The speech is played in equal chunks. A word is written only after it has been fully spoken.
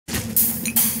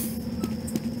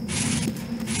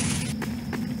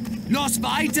Los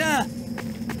weiter!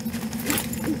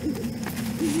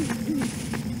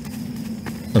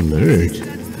 Alert!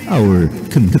 Our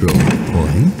control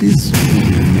point is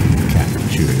being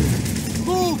captured.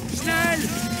 Move! Schnell!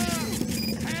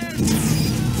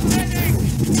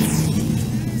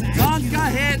 Don't go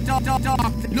ahead,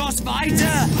 Doc! Los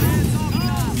weiter!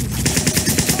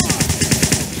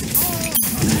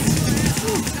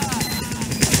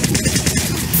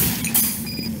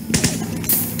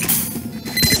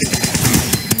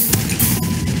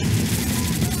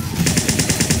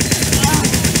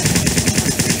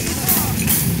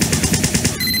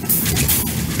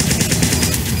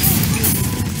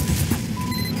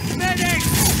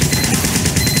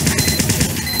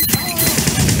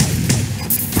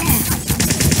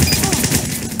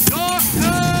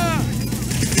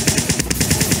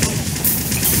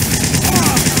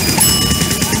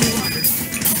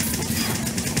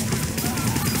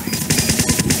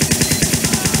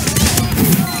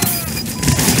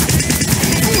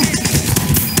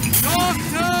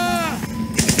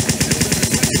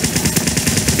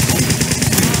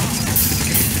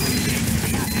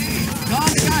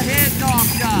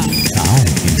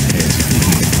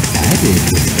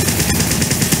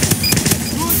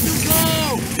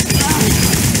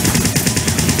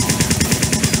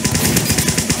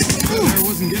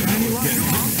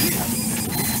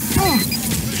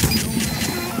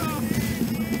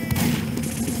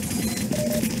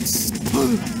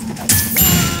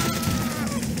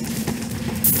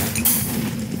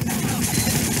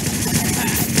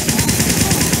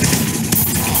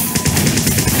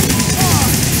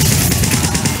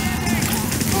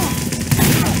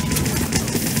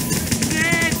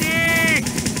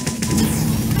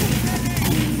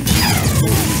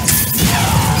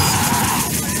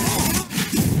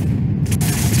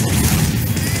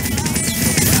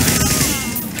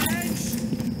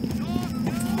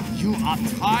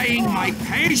 My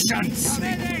patience!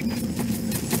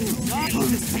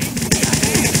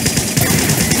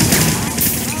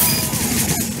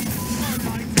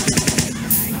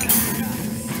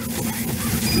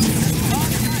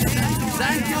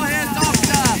 Thank you, Herr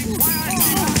Doctor!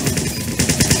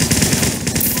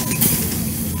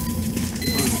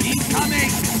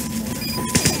 Incoming!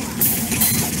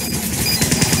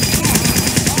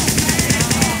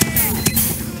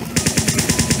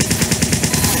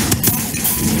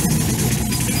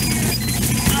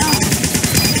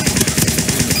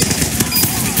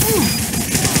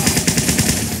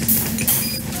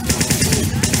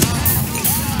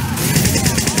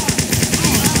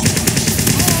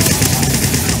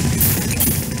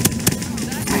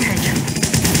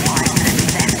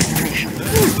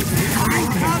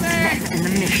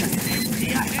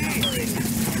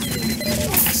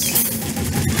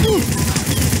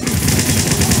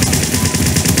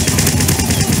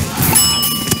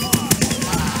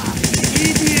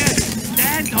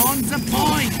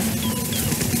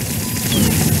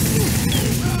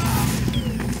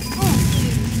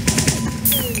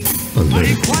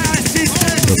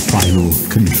 The final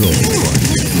control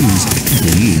point is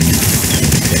being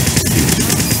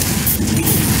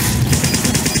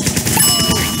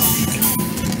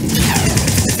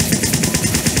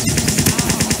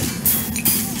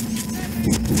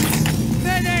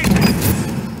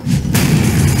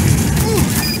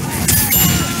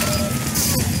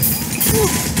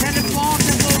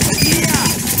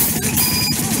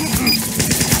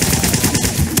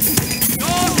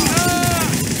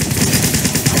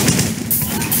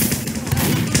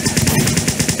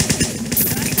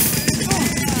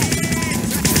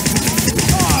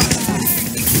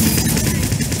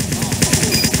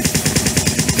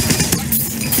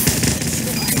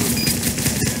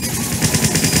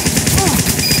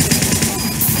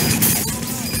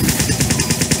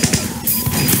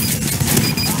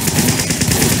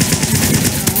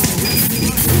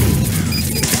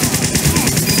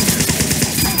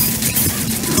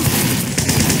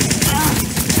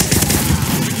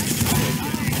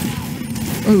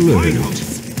alert.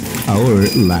 Our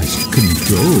last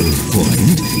control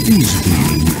point is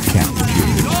being captured.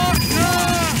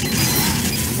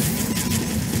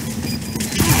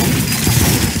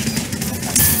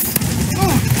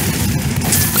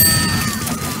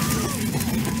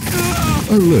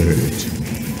 Alert.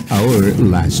 Our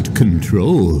last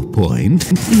control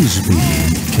point is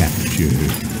being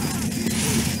captured.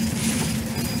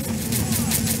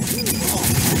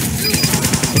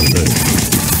 Alert.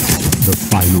 The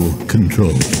final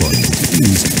control point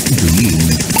is being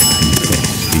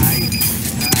contested.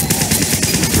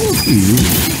 You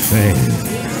failed.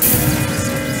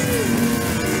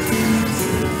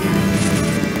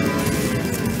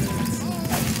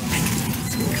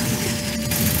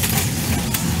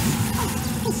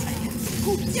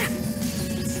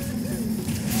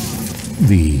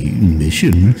 The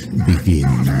mission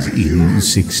begins in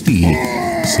 60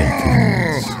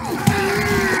 seconds.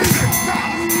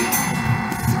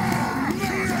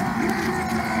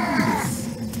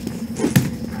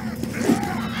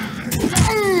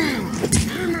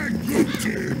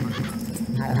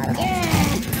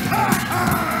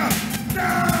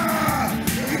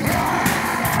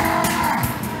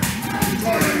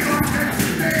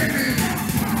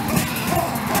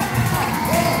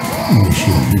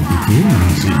 Mission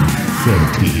begins in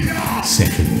 30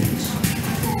 seconds.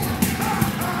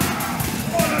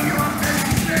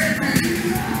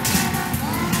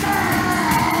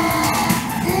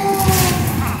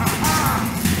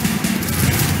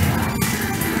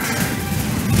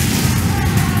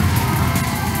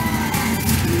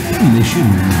 Mission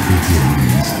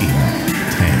begins in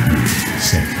 10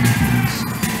 seconds.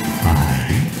 5,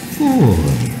 4,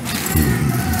 3,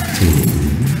 2,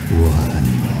 1.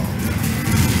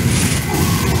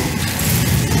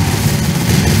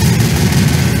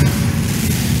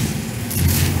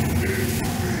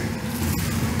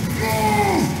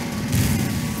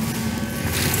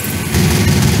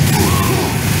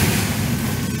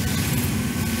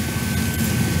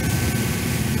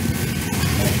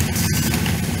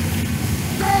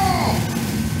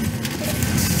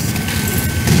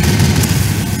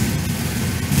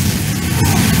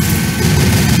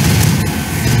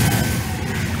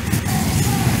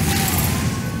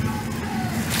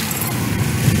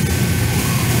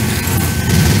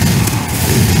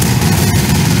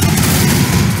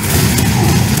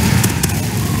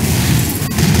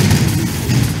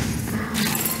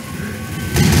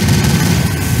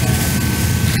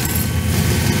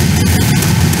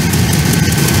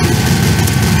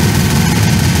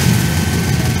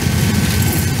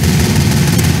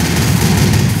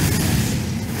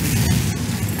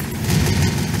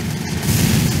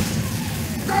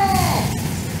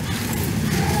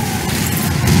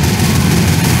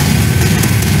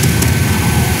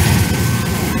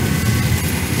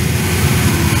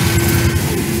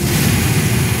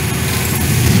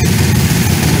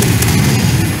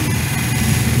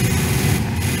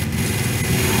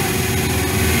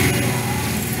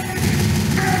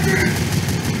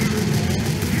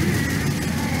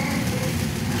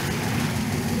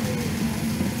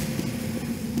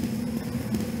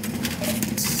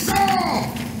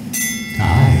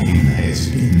 Has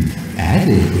been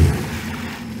added.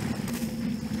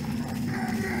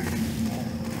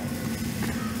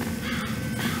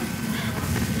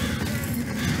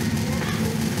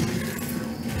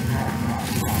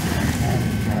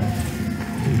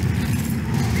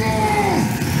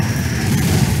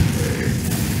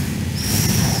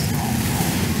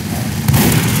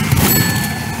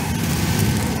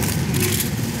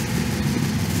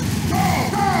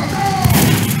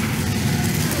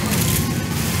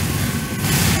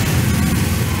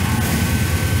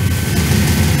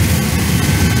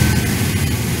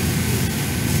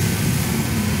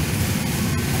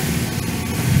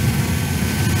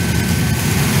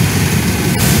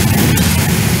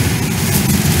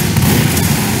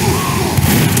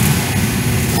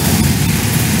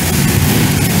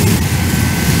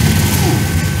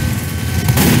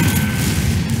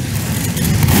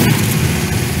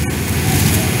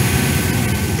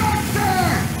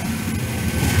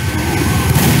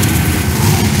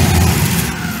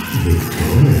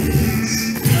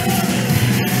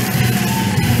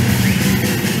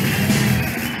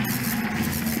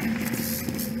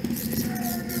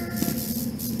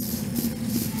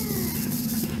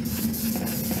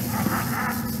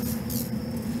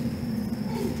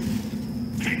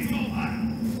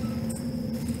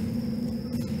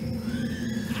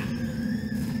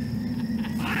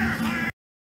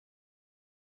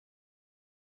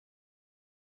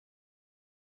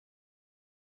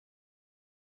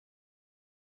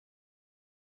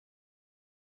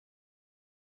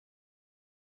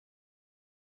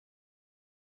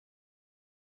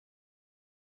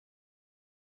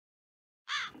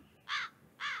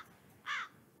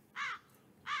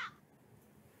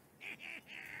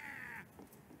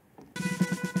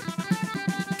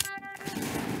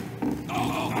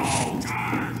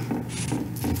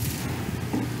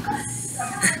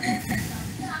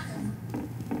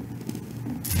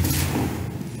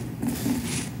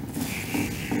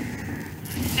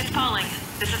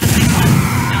 This is the same one.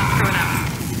 Don't screw it up.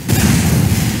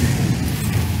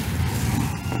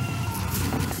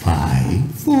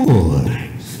 5, 4,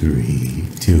 3,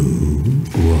 2,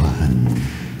 1.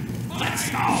 Let's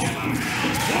go!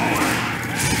 Forward!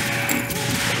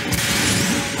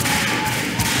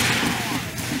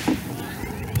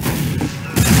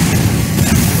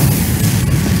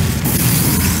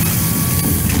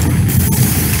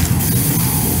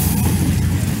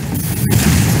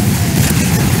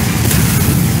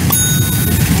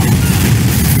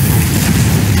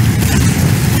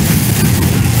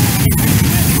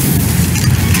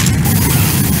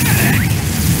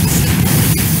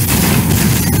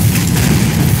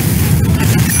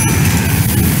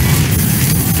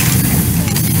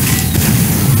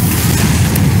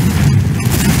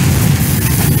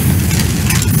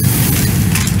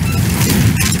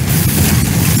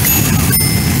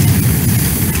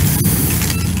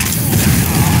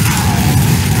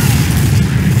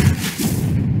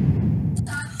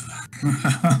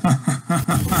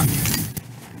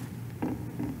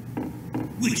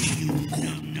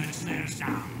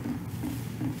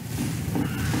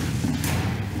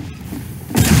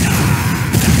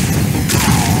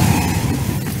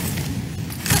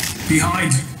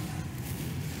 Behind.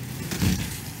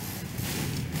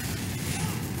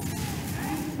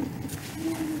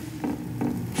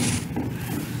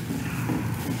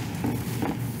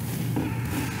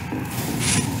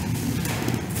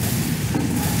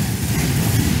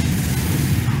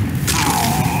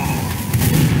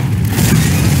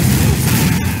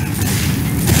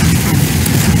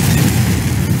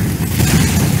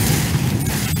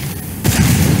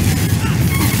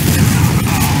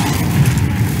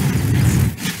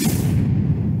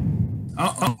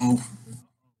 Uh-oh.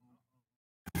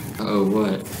 Uh-oh,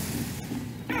 what?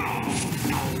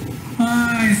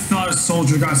 I thought a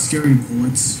soldier got scary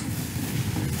bullets.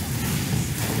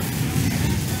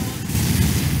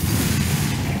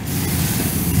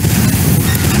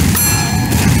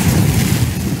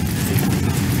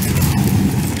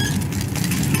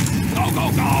 Go,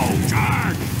 go, go!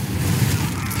 Charge!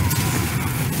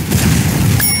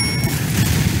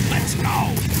 Let's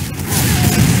go!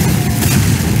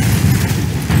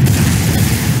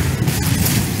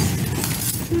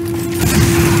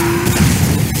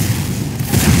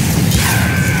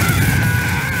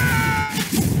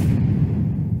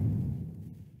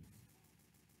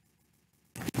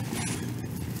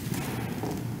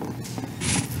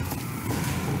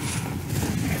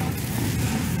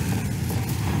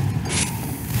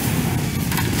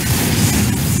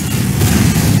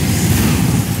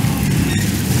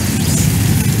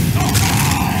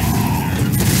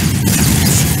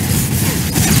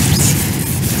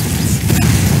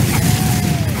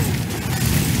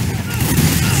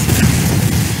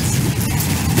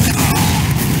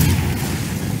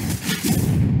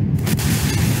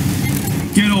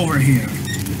 Get over here.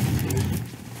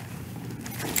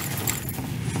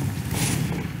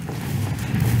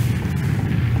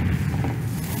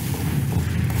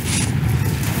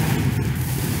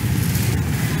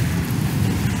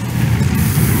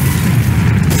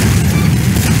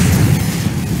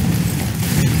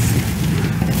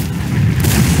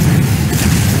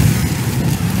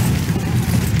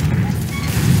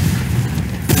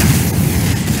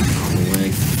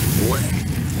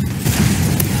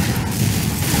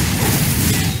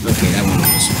 Okay, that one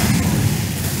was fun.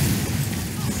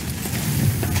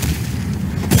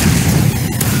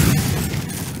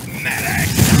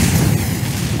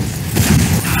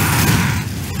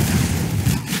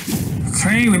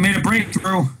 Okay, we made a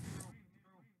breakthrough.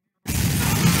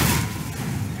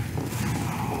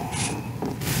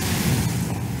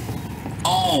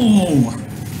 Oh!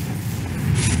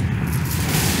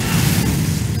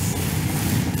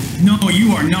 No,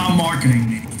 you are not marketing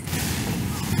me.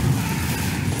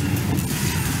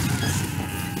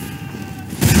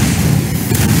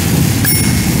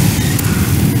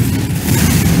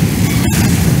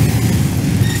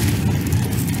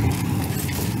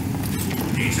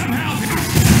 Need some help!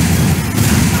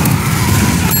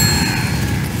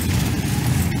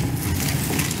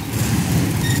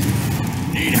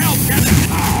 Need help, Captain!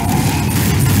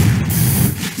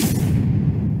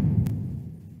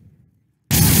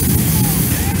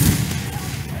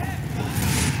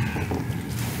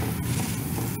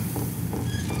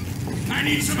 I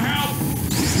need some help!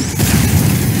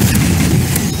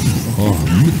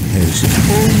 Has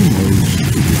almost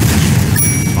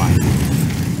final.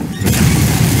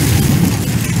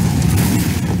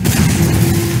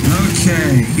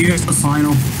 Okay, here's the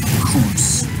final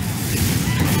course.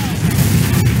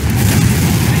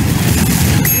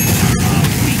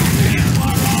 You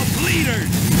are all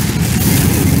bleeders!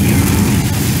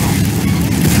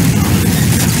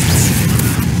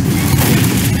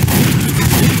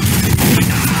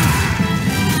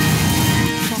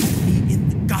 Fuck me in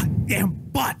the goddamn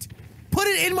butt! Put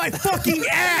it in my fucking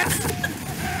ass!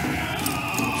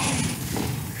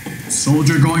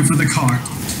 Soldier going for the cart.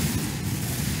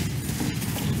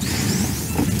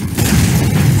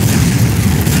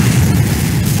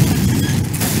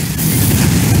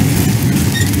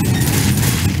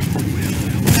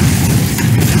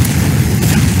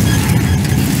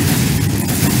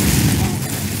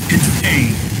 It's A.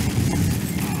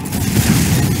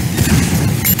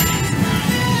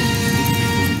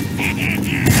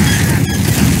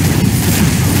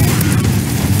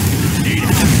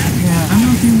 Yeah, I'm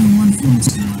not the only one feeling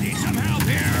tonight. Need some help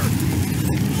here!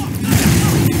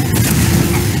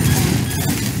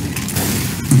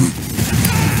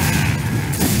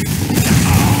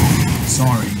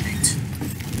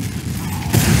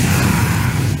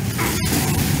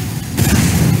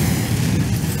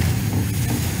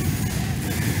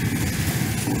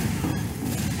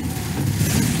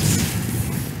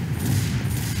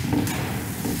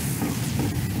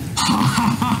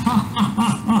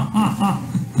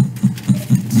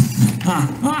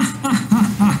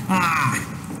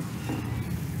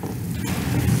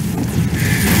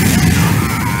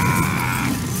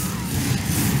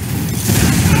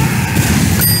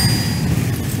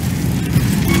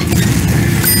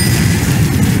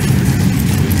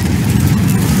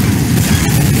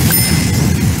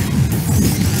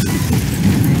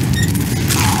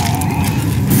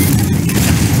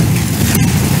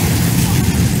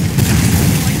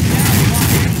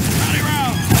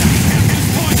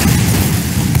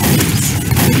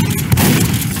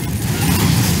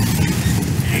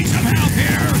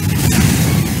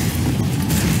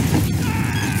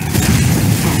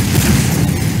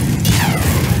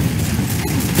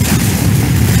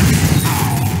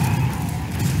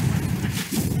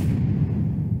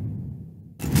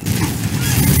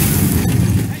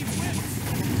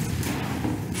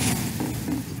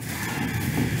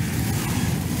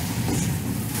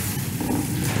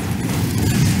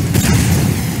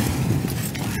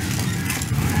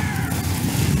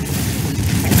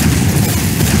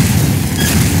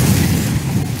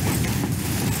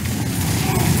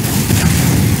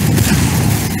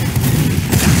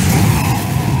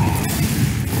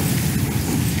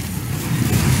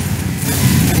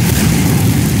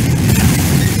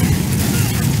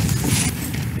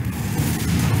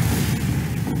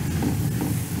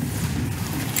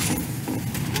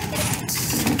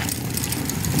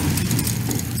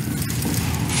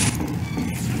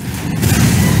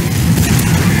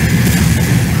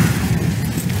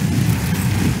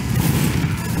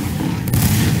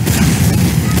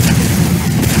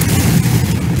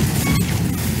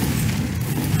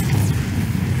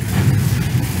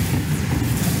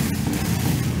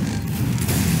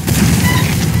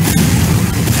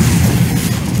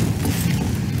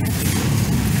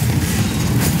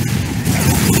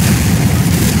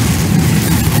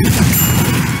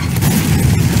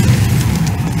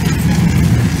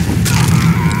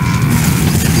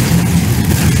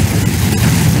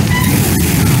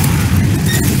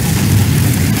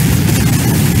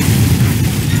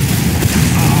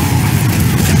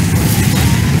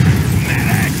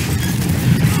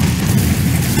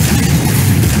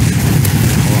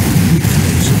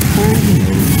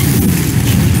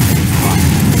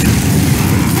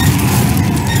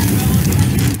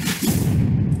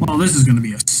 this is gonna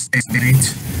be a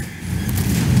stalemate.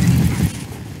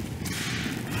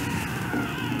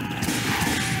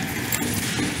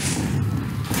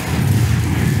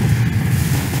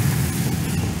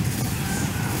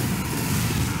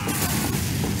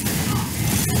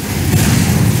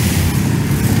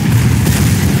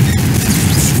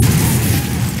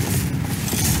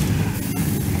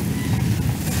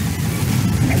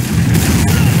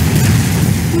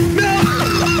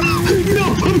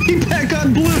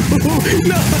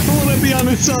 No, I want to be on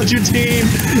the soldier team.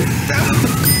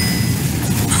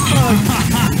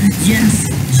 Yes,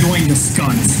 join the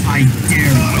skunts. I dare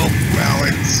you.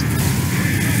 Balance.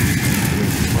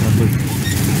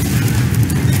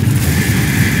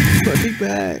 Put me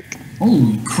back.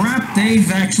 Holy crap,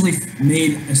 they've actually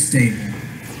made a stable.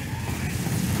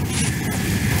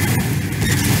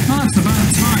 Oh, it's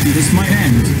about time. This might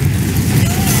end.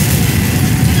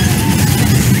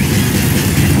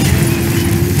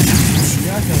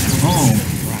 Oh,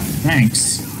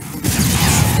 thanks.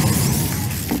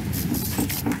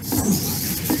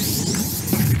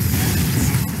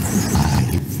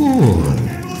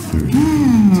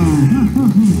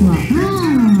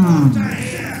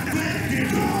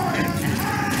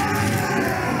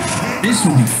 This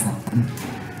will be fun.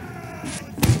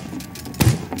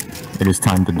 It is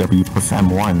time to W plus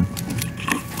M1.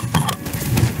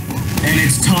 And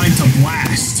it's time to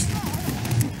blast.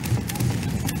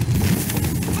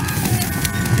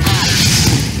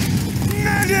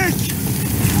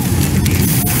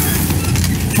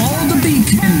 Follow the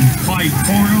beacon,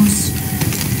 Pyros.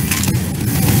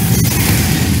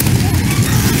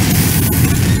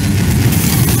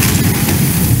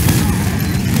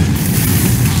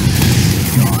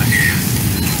 God,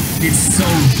 it's so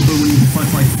blue to put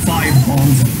like 5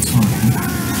 bombs at a time.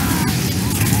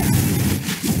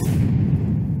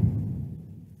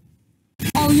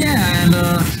 Oh yeah, and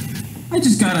I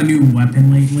just got a new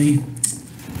weapon lately.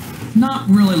 Not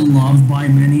really loved by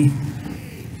many.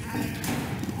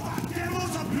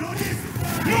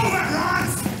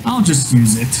 I'll just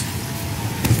use it.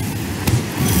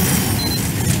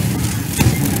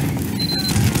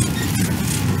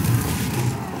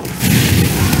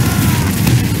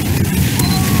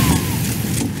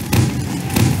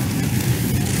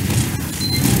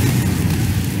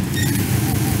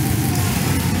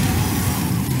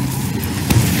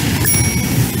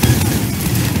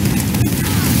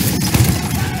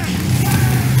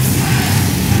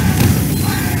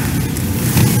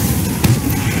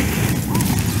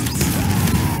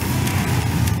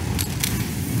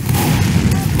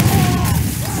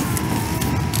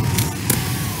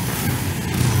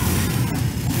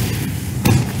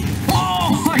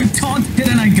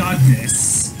 I got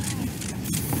this.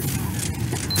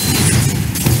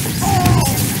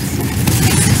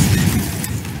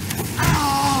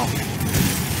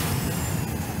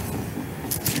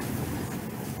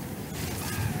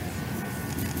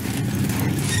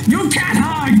 You can't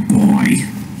hide, boy!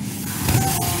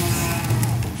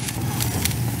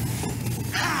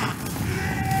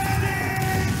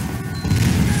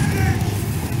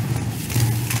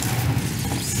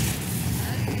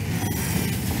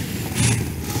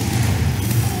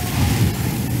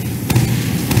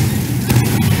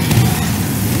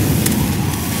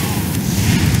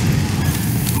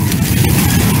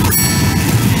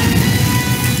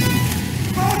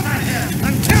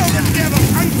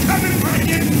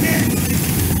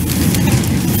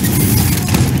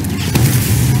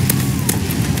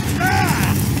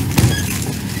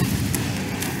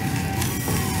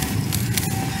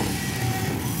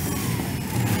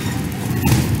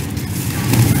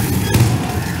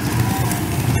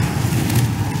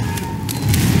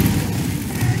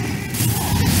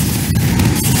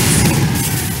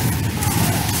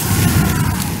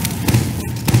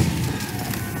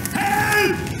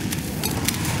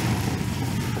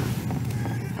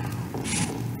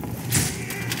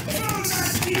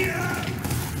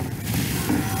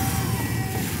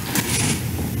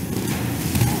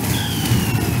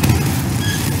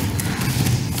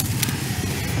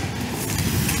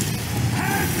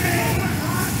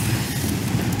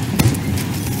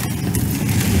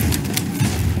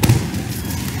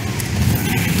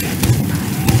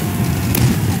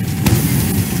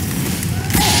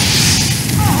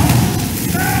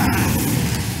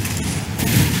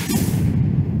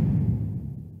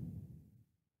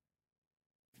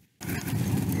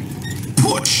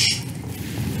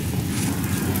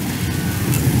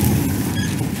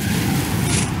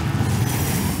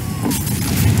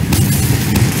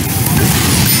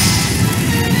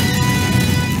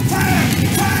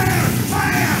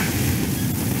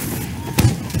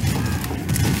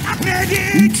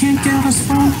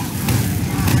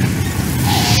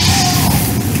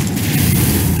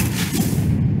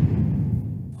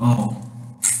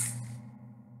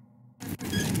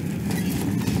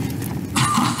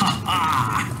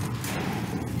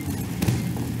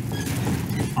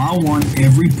 I want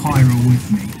every Pyro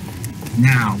with me.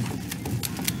 Now.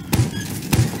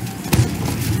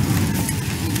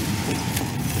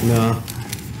 Nah.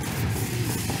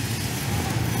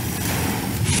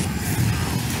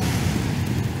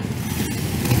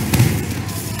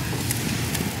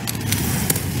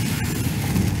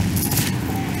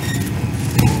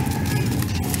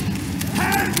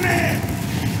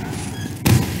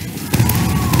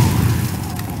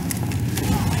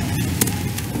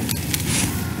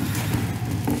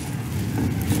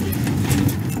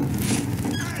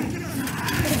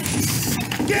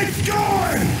 Get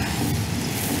going!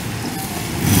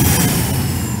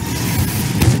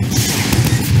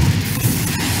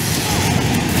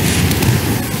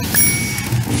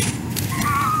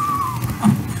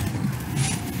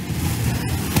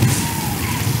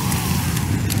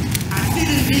 I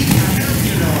didn't need your help,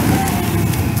 you know.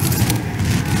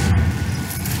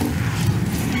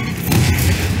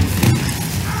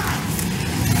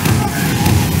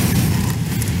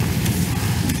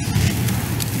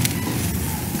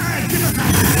 Give us a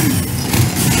hand!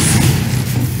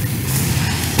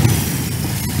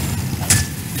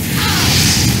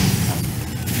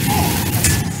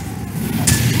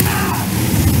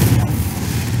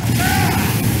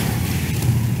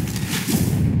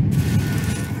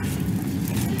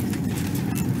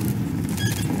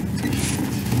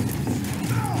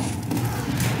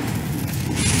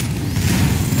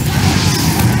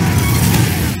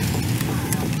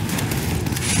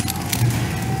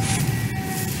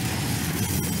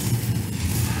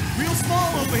 Real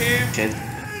small over here. Kid.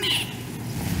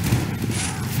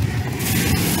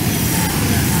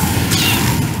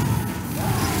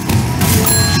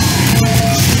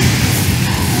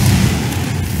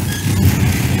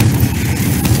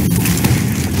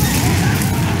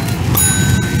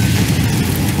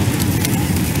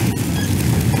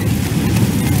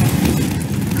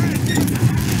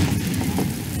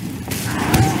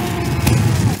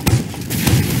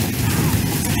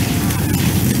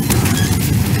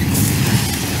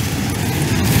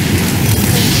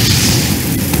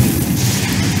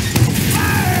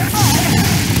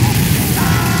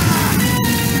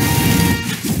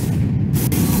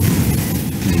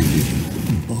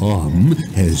 Bomb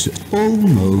has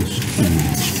almost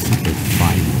reached the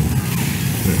final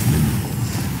terminal.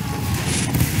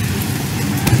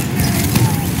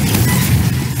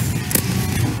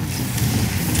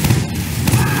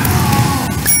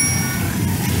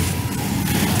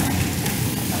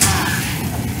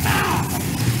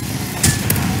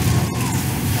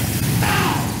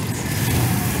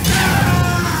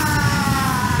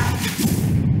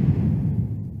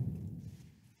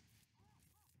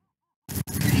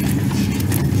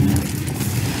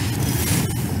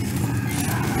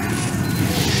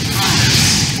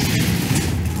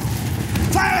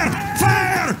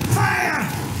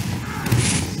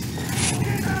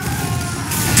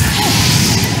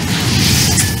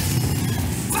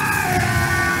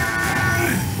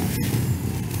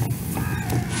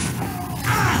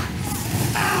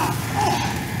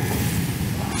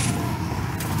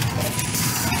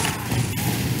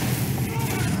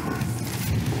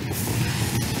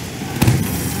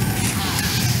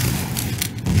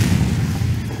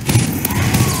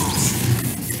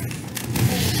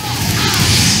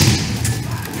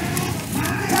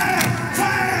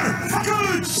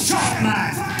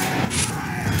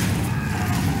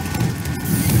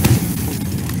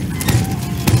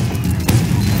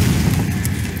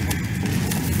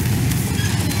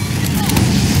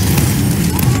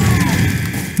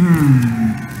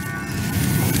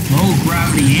 Low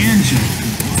gravity engine.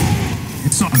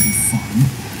 It's ought to be fun.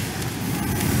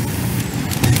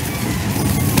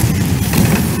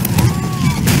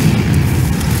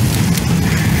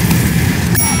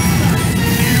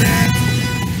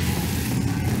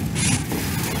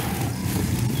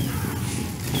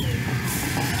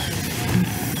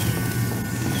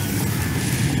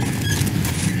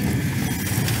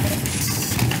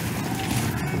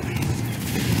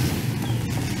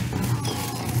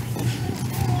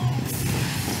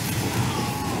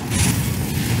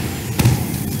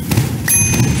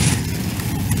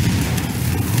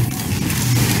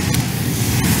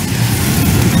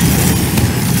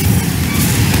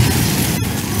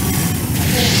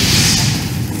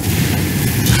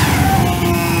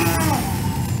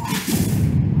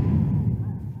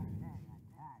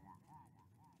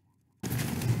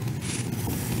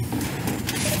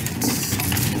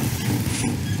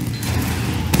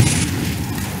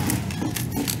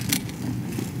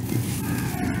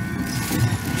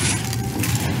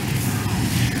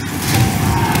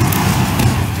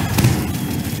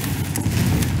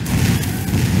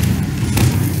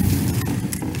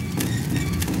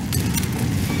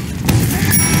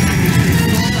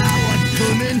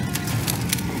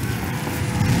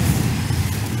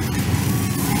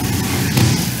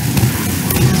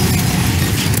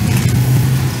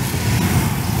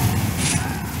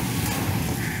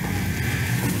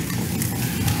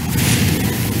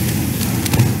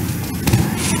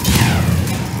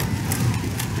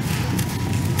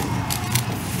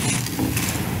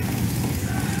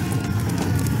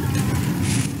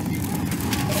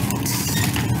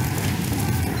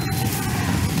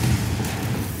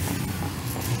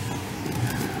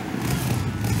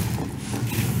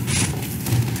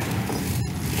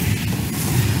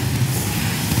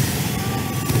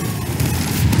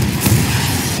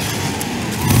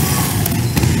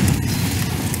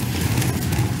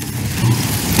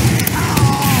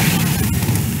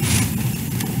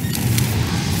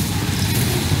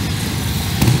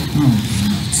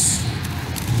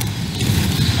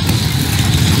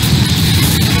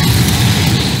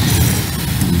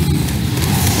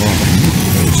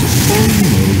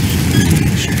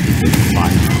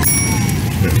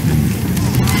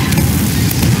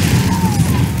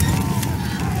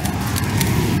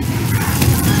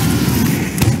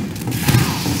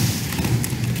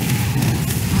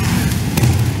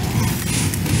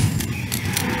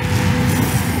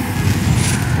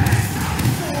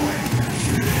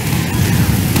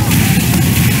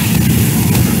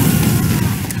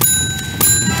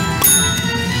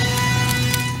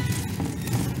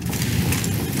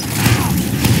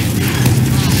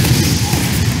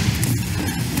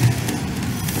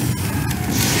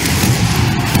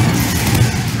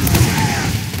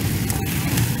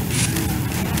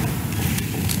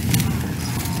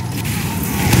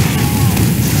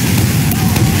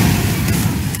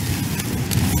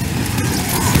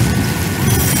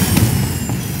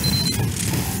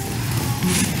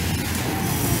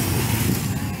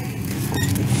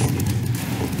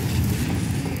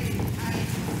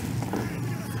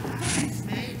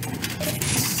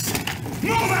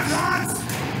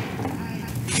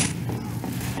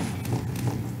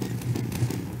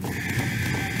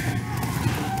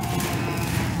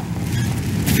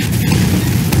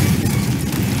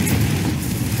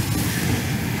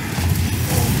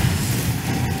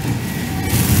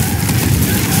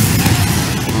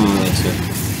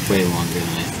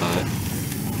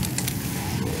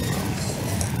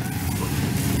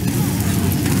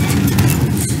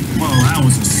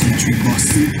 telemetry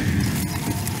busted.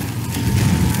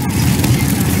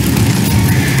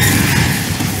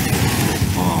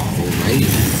 Alrighty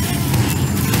then.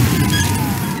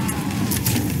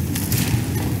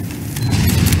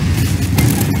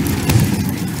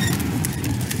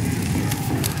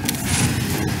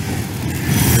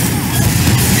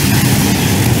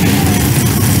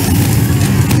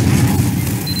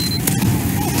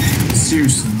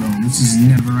 Seriously though, this is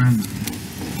never ending.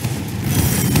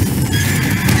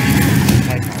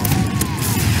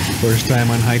 First time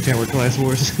on Hightower Class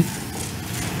Wars.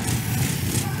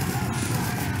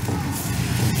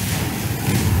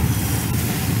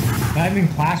 Not even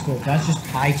Class Wars, that's just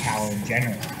Hightower in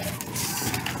general.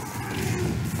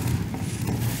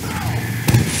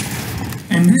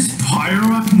 And this Pyro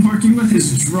I'm working with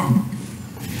is drunk.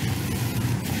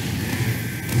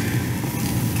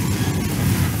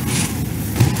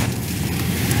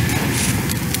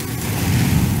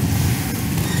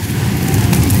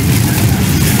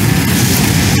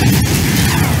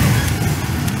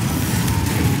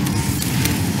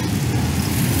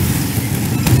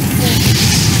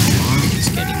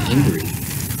 Angry.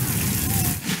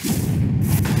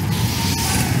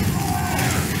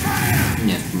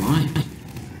 Never mind.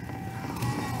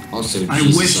 Also, I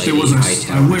Jesus, wish there hate was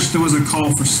Hightower. I wish there was a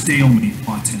call for stalemate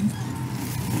button.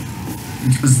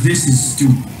 Because this is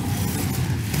stupid.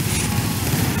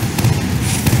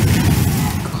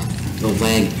 God, the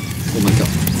lag. Oh my god.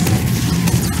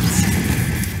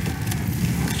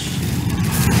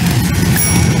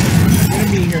 I'm gonna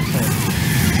be here first.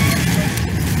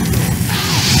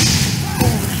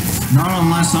 Not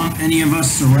unless any of us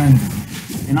surrender.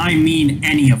 And I mean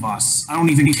any of us. I don't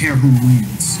even care who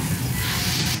wins.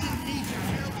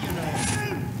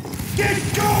 Get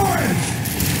going!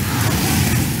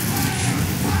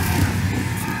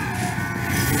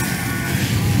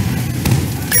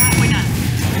 Halfway done.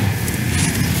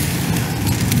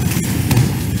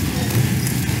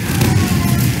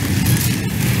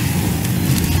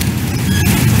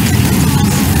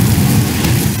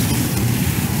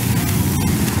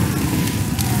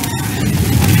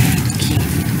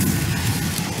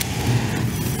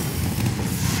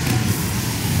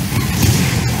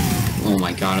 Oh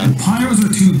my god, I'm. Pyros are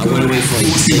too I good went away at for like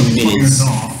forcing 10 the minutes. players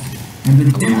off. And the I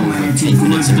went Demoman like are 10 too good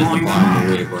minutes at and at the blowing them bottom of up.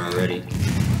 the river already.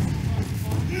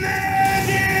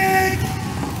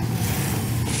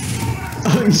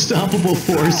 Unstoppable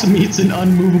force meets an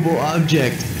unmovable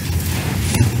object.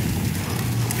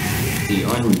 The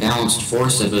unbalanced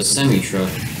force of a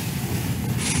semi-truck.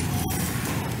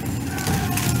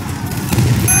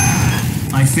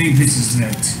 I think this is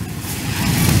it.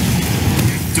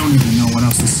 Don't even know what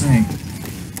else to say.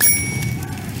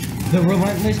 The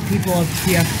relentless people of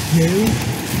TF2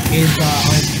 is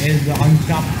the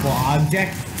unstoppable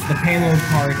object. The payload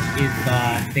part is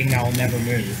the thing that will never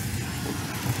move.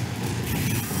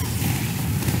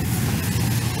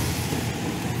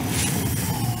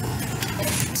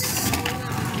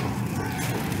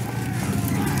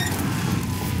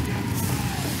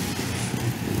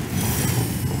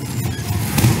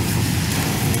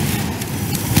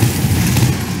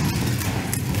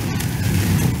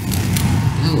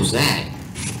 What was that?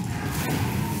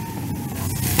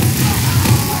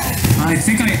 I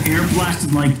think I air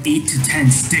blasted like 8 to 10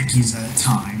 stickies at a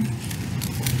time.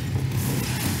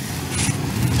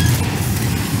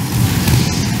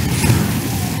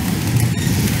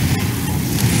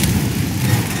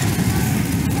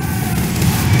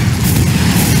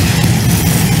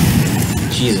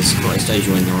 Jesus Christ, I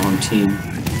joined the wrong team.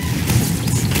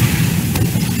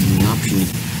 The option.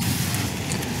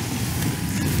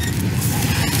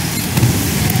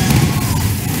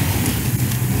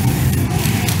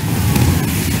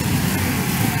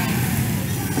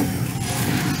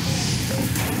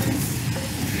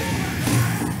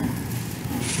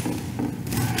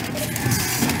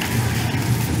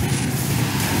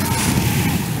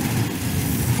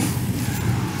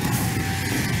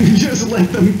 Just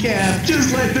let them cap.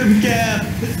 Just let them cap.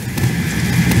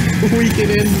 We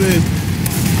can end this.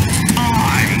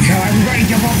 Now everybody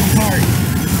jump off the cart.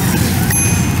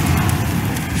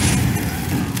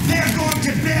 They're going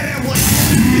to bed at what?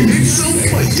 It's so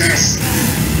fun. Yes.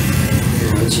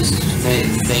 Let's just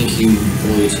thank you,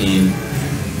 blue team.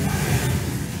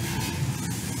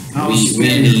 We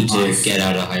need to get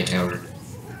out of Hightower.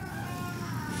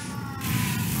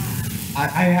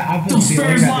 I've been Don't spare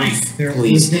feeling his that life.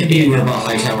 Please, there's be more about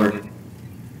Hightower.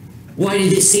 Why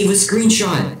did it save a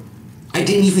screenshot? I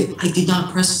did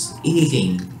not press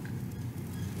anything.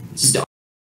 Stop.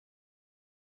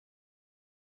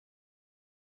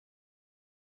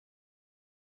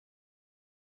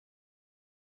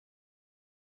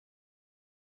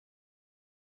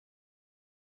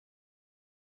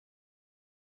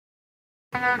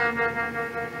 Let's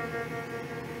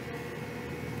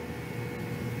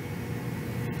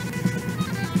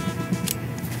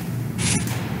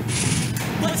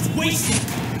waste it!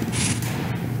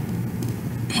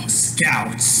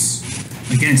 Scouts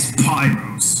against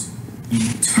Pyros in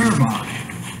Turbine.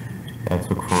 That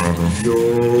took forever.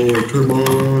 Yo,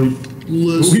 Turbine.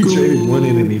 Let's We go. traded one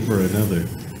enemy for another.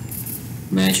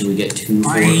 Imagine we get 2 for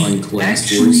I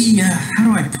unclassed actually, how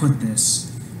do I put this?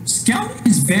 Scouting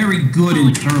is very good in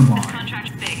This Turbine,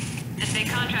 contract's big. This big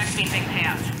contract's mean big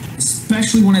payouts.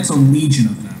 especially when it's a legion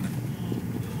of them.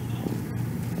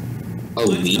 A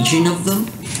legion of them?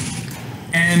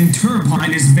 And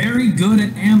Turbine is very good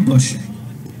at ambushing.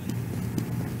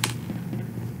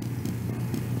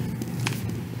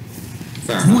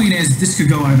 Fair enough. Point is, this could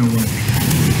go either way.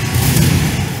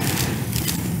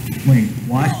 Wait,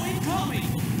 what?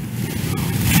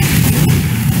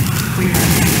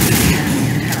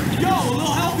 Yo, a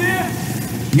little help here?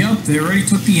 Yep, they already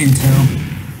took the intel.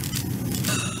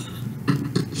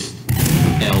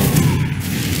 L.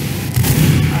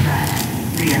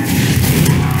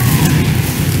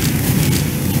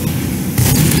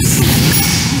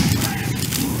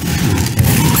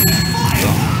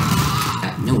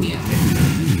 No, we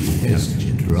haven't. Has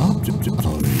dropped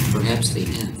our Perhaps they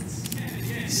have.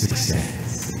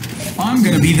 success. I'm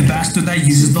gonna be the bastard that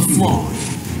uses the flaw.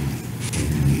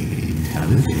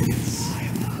 Intelligence.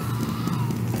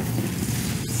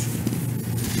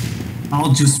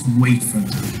 I'll just wait for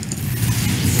them.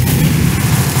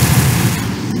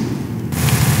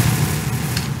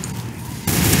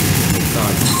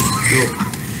 God. Yo,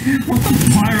 What the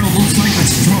Pyro looks like a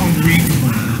strong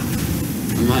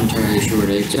recoil. I'm not entirely sure what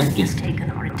I expected.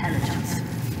 Taken our intelligence.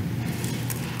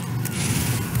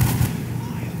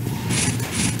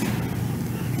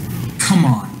 Come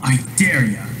on, I dare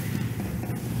ya.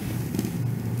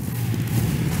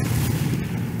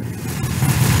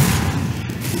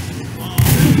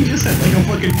 He just had like a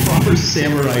fucking proper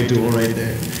samurai duel right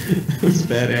there. It was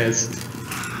badass.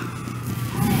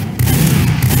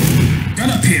 Get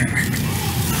up here.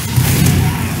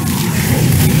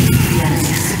 The enemy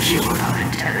has secured our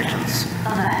intelligence.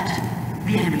 Alert.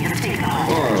 The enemy has taken our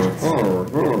intelligence.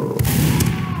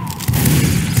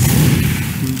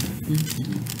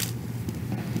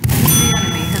 The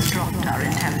enemy has dropped our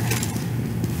intelligence.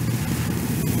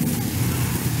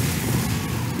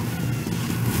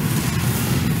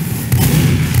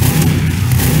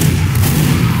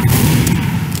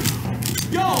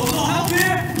 Yo, a little help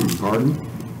here? Pardon?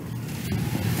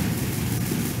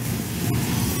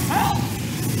 Help!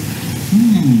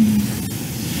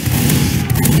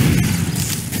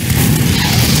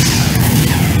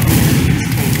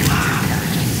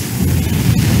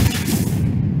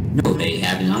 No, they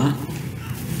have not.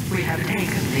 We have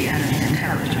taken the enemy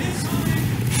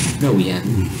intelligence. No, we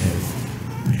haven't. We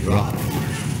have dropped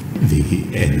the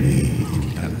enemy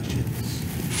intelligence.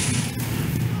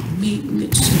 Maybe we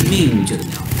took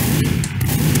it out.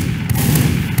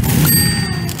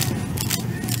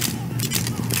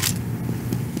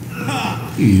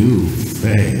 You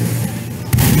failed.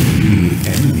 The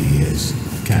enemy has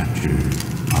captured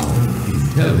our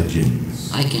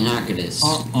intelligence. I cannot get this.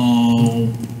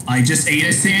 Uh-oh. I just ate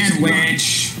a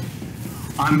sandwich.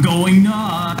 I'm going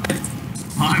nuts.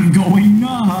 I'm going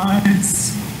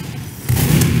nuts.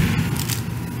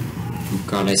 Oh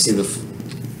God, I see the.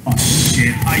 Oh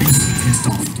shit, I just pissed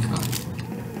off. God.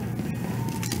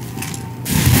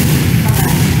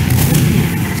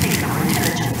 Taken our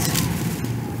intelligence.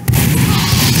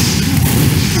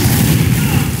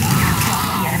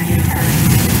 The enemy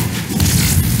intelligence.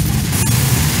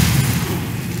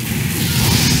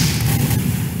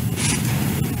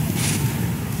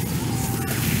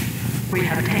 We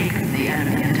have taken the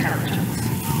enemy intelligence.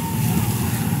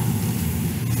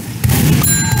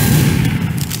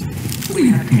 We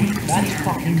have taken That's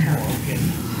fucking broken.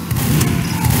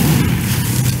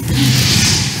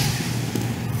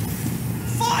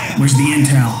 Fire! Where's the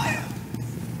intel?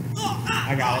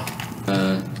 I got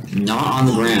it. Not on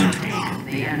the ground. taken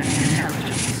the enemy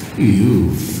intelligence.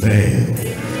 You failed.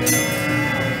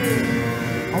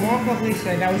 I want to quickly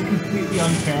say that was completely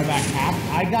unfair that cap.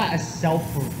 I got a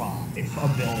self-revive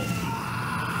ability.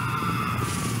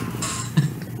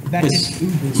 That is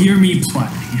uber. Hear me play.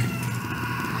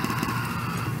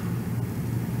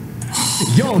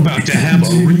 You're about to have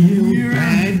a real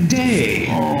bad day.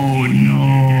 Oh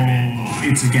no.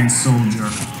 It's against Soldier.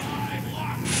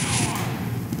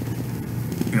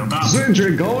 Build up.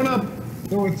 Zendra going up.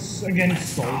 So it's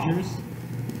against soldiers.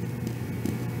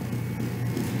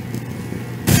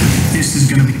 This is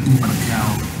gonna be blood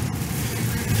cow.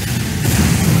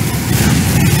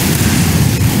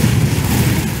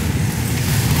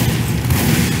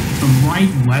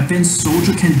 right weapon,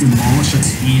 soldier can demolish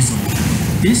us easily.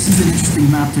 This is an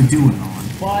interesting map to do it on.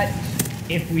 But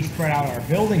if we spread out our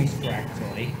buildings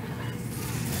correctly,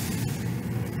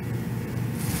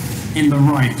 in the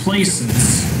right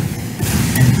places,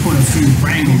 and put a few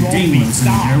wrangled demons in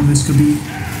there, this could be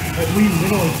but we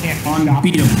literally can't stop.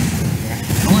 unbeatable.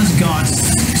 Unless God's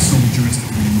soldier is the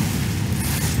thing.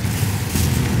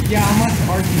 Yeah, unless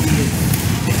RTB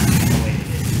is the way it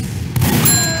is.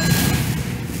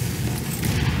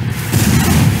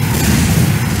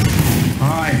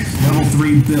 Alright, level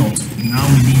 3 built. Now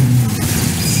we need more.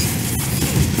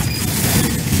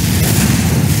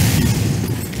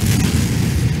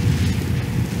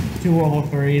 Two level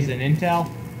 3s in Intel.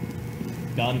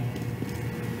 Done.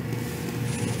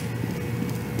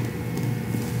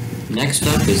 Next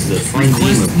up is the fun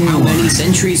game of how many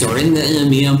sentries are in the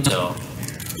enemy so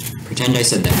pretend I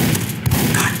said that.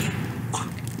 God, you fuck.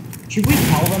 Should we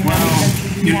tell them how many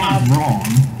sentries we You're have? not wrong.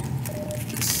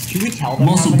 Should we tell them I'm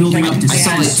how also many building up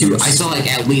sentries we have? I saw like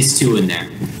at least 2 in there.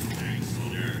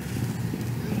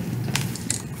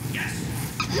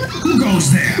 Who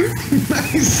goes there?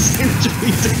 Nice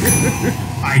sentry, dude.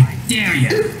 I dare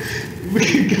you.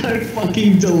 We got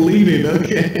fucking deleted,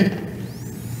 okay?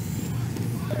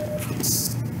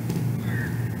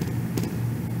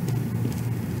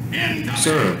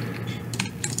 Sir.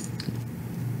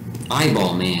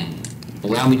 Eyeball man.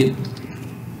 Allow me to...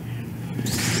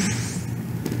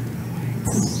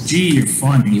 Gee, you're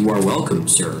funny. You are welcome,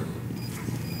 sir.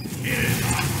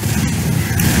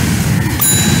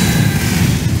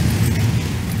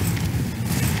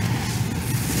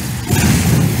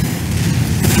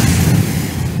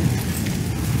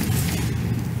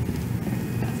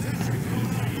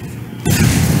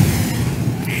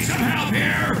 Need some help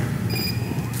here!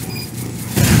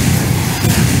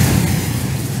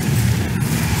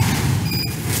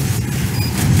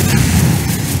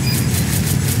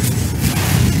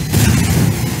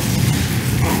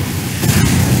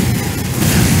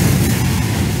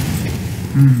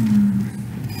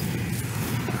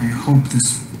 I hope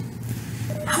this...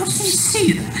 How did he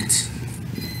see that?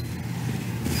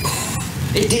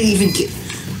 It didn't even get...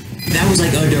 That was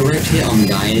like a direct hit on the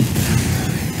guy,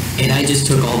 and I just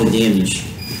took all the damage.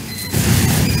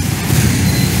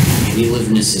 We live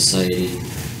in a society.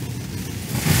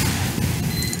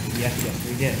 Yes,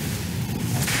 we did.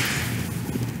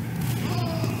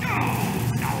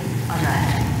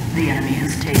 Alert. The enemy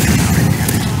has taken our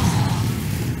intelligence.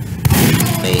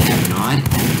 They have not.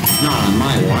 Not on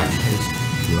my watch.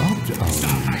 Dropped our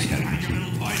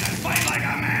Little boy that fight like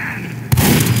a man!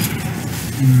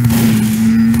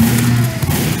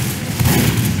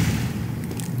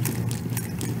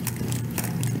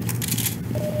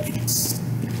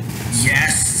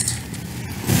 Yes!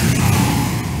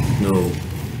 No.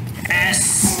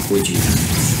 Yes! Would you?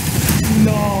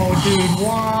 No, dude,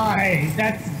 why?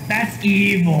 That's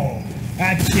evil.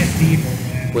 That's just evil,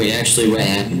 man. Wait, actually, what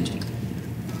happened?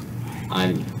 I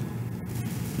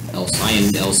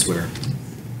am elsewhere.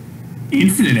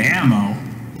 Infinite ammo?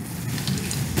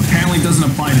 Apparently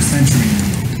doesn't apply to Sentry.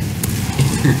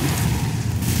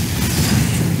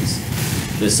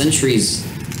 The sentry's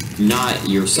not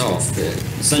yourself. The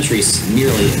sentry's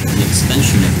merely an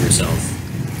extension of yourself.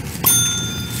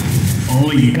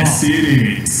 Oh yes it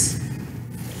is.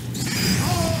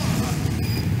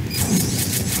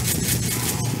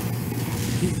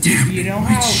 Damn, You know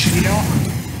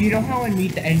how in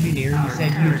Meet the Engineer you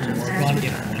said use more gun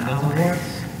if one doesn't work?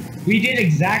 We did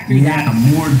exactly yeah, that.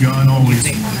 more gun always.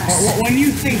 When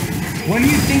you think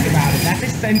about it, that's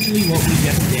essentially what we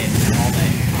just did all day.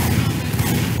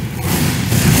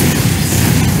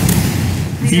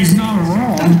 He's not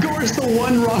wrong. Of course, the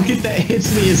one rocket that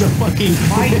hits me is a fucking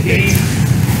My crit.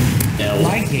 Hell.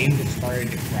 My game just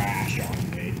started to crash on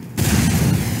me.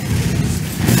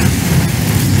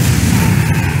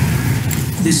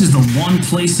 This is the one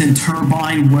place in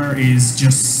Turbine where it is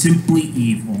just simply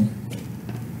evil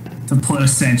to put a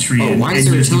sentry Oh, in. why is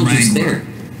and there just intelligence wrangler. there?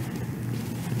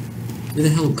 Who the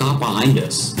hell got behind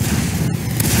us?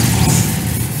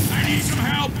 I need some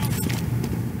help!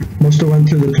 Must have went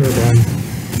through the turbine.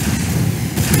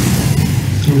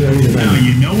 Now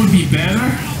you know would be better?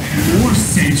 More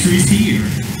sentries here.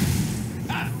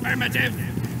 Affirmative!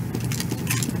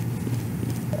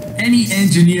 Any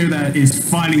engineer that is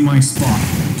finding my spot,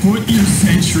 put your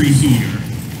sentry here.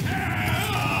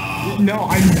 No,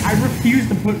 I refuse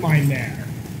to put mine there.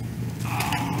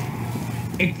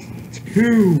 It's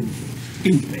too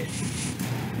stupid.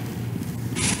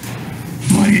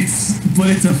 But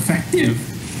it's effective.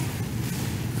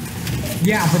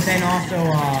 Yeah, but then also,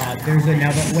 there's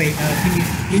another. Wait,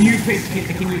 can you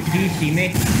see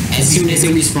me? As soon as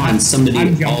it respawns, somebody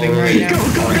I'm jumping right now.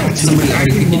 Go! Somebody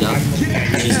already picked it up.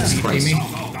 Jesus See Christ. me?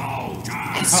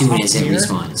 As soon as it here?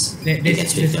 respawns, it This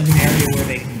gets is picked an up. area where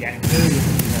they can get to.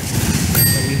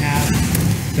 That we have.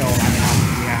 So, I mean,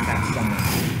 obviously we have to have someone.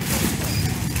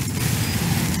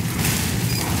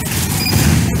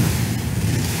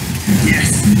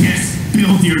 Yes,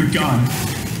 build your gun.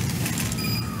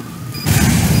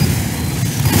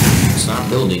 Stop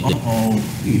building. Uh-oh.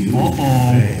 Can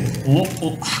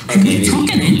Okay, we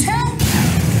talk an intel?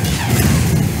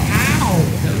 Ow!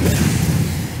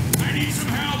 I need some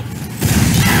help.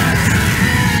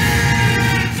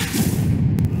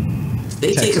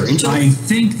 They take her into I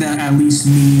think that at least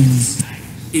means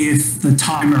if the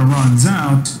timer runs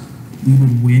out, we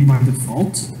would win by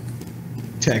default.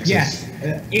 Texas. Yes.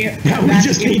 Now we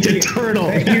just need to turtle.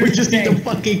 Now we just need to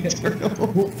fucking turtle.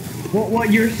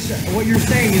 What you're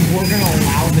saying is we're gonna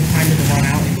allow the timer to run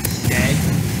out instead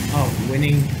of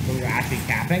winning when we're actually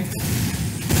capping.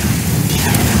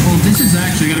 Well, this is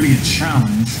actually going to be a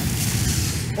challenge.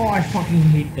 Oh, I fucking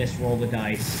hate this roll the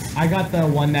dice. I got the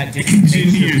one that just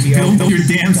Engineers, build your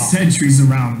damn stuff. sentries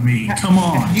around me. Come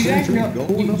on. Do you guys know?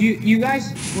 Going up. You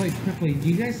guys wait quickly. Do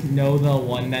you guys know the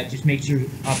one that just makes you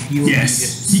appeal? Yes.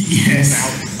 And just Yes.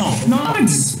 out? Oh, not a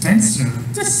dispenser.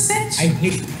 The I sentry.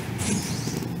 hate.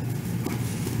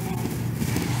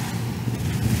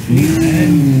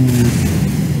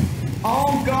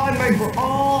 Oh God, my bro.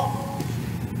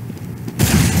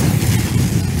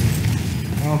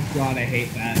 Oh God, I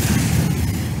hate that.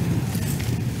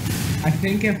 I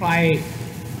think if I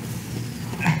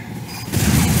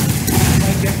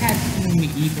just had something to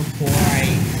eat before I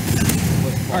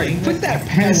was playing Alright, put this, that I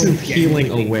passive would've healing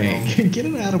genuinely away. grown. Get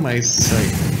it out of my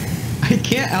sight. I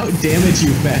can't out-damage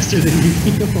you faster than you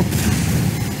heal.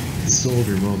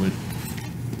 Soldier moment.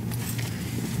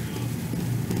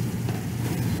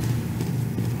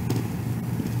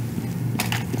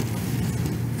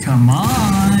 Come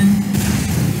on.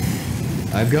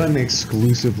 I've gotten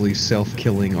exclusively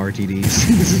self-killing RTDs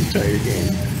in this entire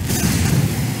game.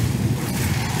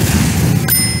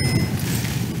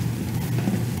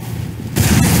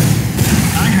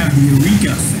 I have the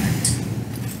Eureka effect.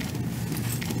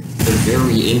 The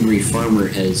very angry farmer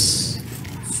has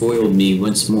foiled me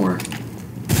once more.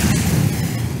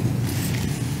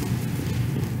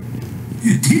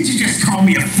 Did you just call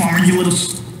me a farmer, you little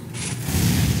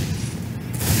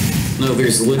No,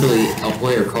 there's literally a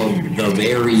player called the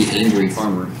Very Angry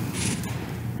Farmer.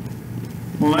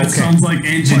 Well, that sounds like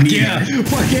engineer.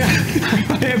 Fuck yeah!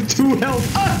 I have 2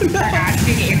 health! Oh, no.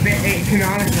 Actually, it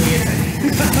canonically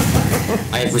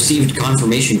isn't. I have received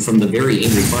confirmation from the Very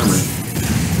Angry Farmer.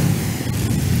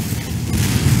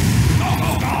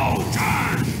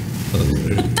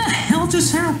 What the hell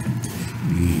just happened?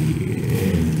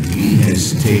 He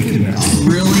has taken our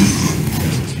Really?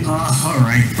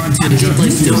 Alright, Frontier I did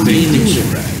like no damage,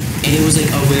 right. and it was like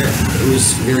it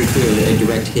was very clearly a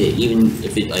direct hit, even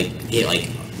if it like hit like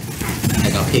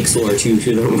a pixel or two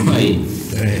to the right.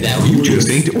 That You would just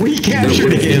ain't. We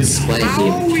captured again. How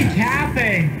are we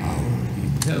capping?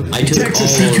 I took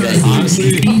Texas all of Because that.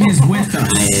 honestly- the team is with us.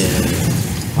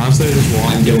 Honestly, I just I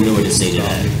don't know what to say to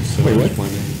that. Wait, what?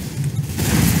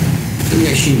 Maybe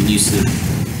I shouldn't use the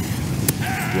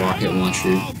rocket launcher.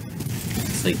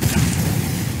 It's like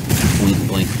point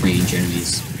blank range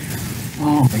enemies.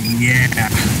 Oh, yeah.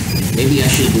 Maybe I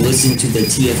should listen to the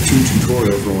TF2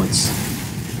 tutorial for once.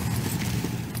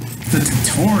 The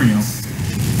tutorial.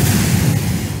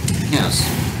 Yes.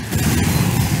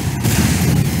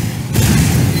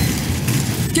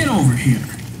 Get over here.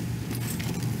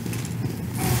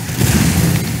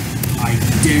 I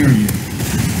dare you.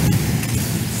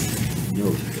 No,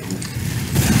 you don't.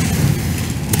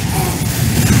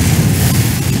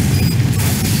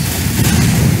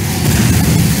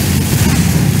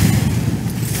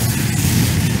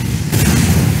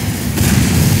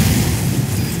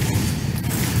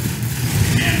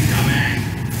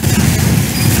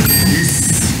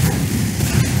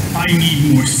 I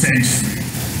need more sentry.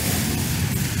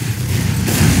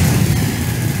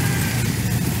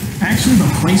 Actually, the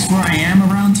place where I am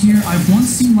around here, I've once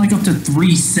seen like up to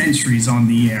 3 sentries on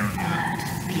the area.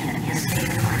 The enemy has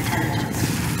taken our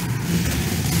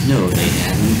intelligence. No, they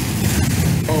haven't.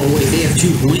 Oh wait, they have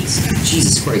 2 points?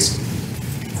 Jesus Christ.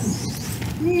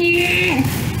 enemy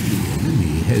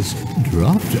has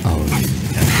dropped our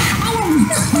How are we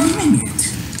claiming it?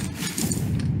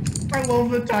 I love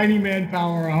the tiny man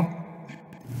power up.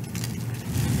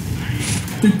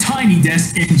 The Tiny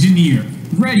Desk Engineer,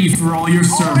 ready for all your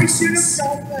Oh, I should have services.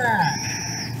 done that.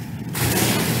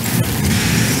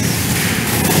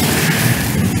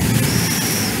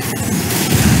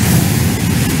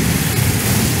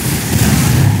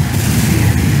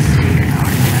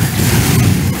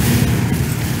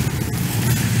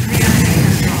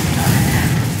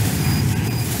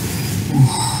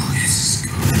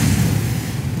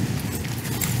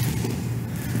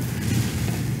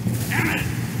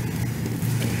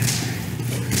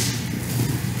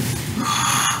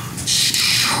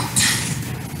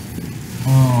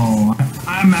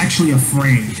 actually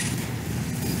afraid.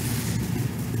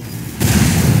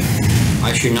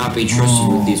 I should not be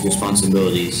trusted with these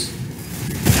responsibilities.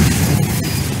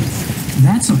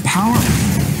 That's a power.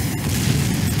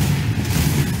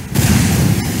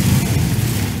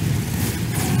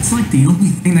 It's like the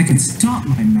only thing that can stop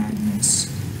my madness.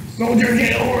 Soldier,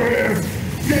 get over here!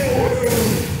 Get over here!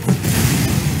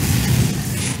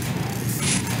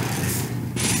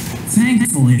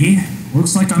 Thankfully,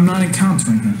 looks like I'm not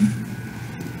encountering him.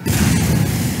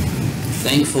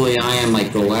 Thankfully, I am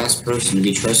like the last person to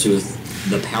be trusted with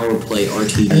the power play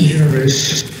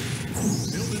RTD.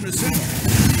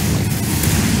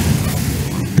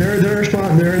 They're in the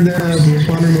spawn room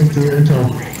of the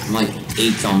intel. I'm like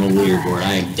 8th on the leaderboard.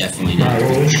 I am definitely not.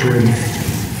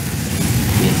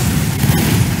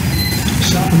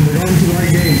 Stop them, they're going to the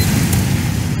right gate.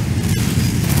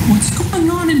 What's going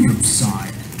on in your side?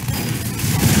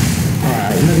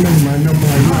 Alright, never mind, I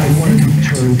want to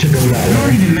turn to go that There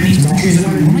aren't even many players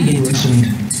that are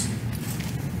intelligent.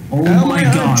 Oh my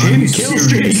god, are you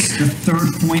serious? The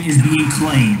third point is being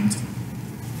claimed.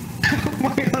 Am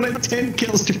I on a 10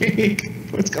 kill streak?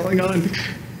 What's going on?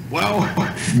 Wow.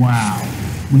 Wow,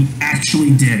 we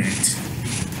actually did it.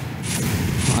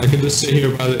 I could just sit here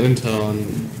by the intel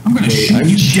and... I'm gonna shoot I'm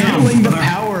you down, channeling the brother.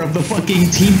 power of the fucking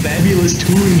Team Fabulous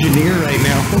 2 engineer right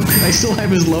now. I still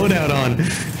have his loadout on.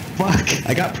 Fuck,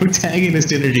 I got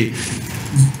protagonist energy.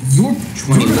 You're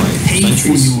 21 gonna pay for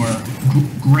centuries. your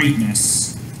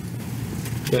greatness.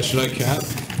 Yeah, should I cap?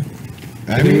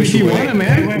 I mean, if you want to,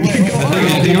 man. I think I'll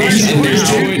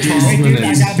wait 12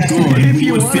 minutes. Good, If we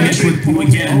you would want. finish with when we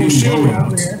get a new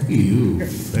loadout.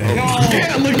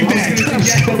 Yeah, look at that. Top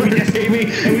scorer, baby.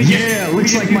 Yeah,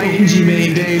 looks like my NG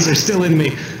main days are still in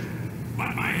me.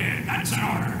 Let my head, that's an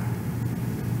order.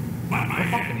 Let my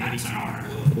head, that's an order.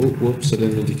 Oh, whoops, I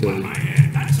didn't mean to kill you. My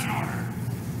head, that's an order.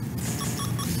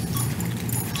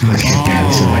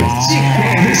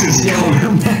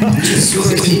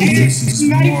 This is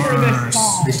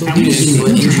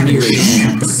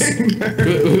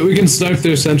We can start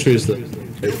their sentries though.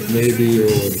 Maybe, or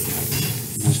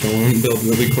just don't want to build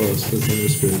really close. That's kind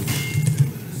of screwed.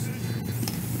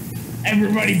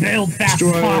 Everybody build fast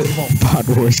Destroy as it. possible. Pod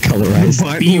Wars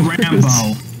colorized. Be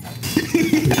Rambo.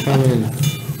 Come in.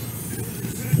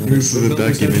 This is the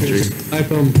duck imagery. Snipe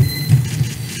them.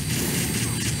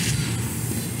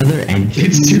 Other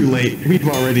engines? It's too late. We've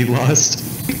already lost.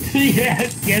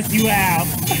 Yes, you have.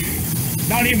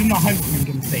 Not even the huntsman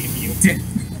can save you.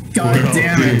 God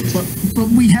damn it. But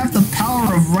we have the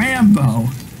power of Rambo.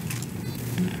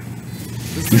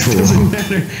 This doesn't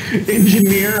matter.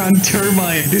 Engineer on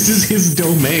Turbine. This is his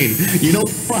domain. You don't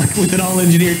fuck with an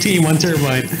all-engineer team on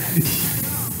Turbine.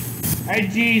 Hey,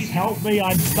 geez, help me.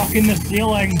 I'm stuck in the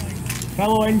ceiling.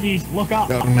 Fellow NGs, look up.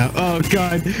 Oh no. Oh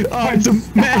god. Oh, it's a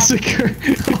massacre.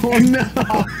 Oh no.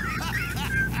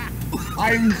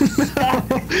 I'm stuck.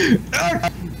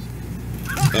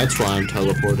 That's why I'm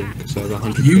teleporting, because I have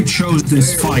 100. You chose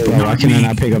this fight, Why not can I me.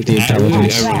 not pick up the Everyone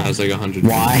intelligence? has like 100.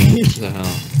 Why? What the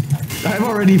hell? I've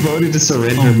already voted to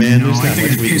surrender, Oh, man. no, There's I not think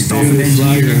much I we can pissed off do. an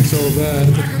engineer. Lagging so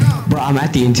bad. Bro, I'm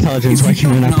at the intelligence. Why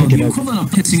can I not No, pick it the up? equivalent of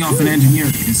pissing off an engineer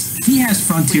is he has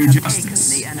frontier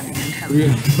justice.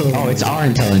 Oh, it's our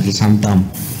intelligence. I'm dumb.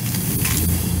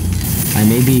 I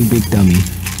may be a big dummy.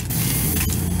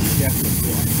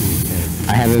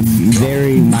 I have a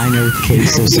very minor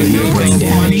case of severe brain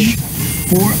damage.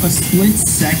 For a split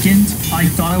second, I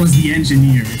thought it was the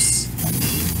engineers.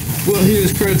 Well, he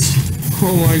is crits.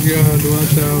 Oh my god,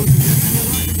 watch out.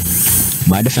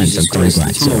 My defense, I'm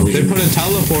colorblind, so They put a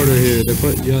teleporter here. They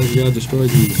put, you gotta destroy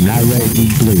these. I'm not red,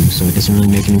 he's blue, so it doesn't really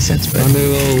make any sense, but... On their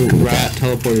little rat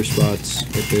teleporter spots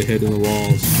that they hit in the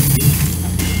walls.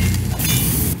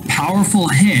 Powerful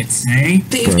hits, eh?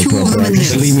 They Bro, have 2 bro, of them bro, in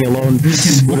just this. leave me alone.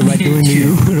 What am I doing to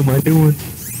you? What am I doing?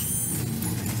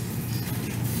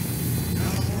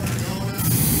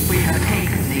 We have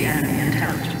taken the enemy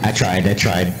intelligence. I tried.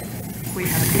 We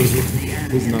have taken the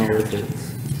It was enemy not worth it.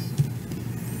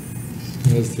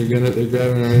 Yes, they're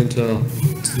grabbing our intel.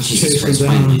 Just chase Christ,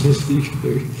 them down.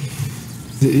 finally.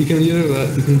 You can either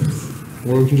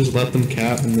or we can just let them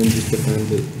cap and then just defend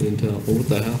the intel. Oh, what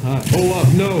the hell? Hi. Oh, up,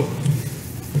 no!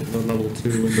 Level 2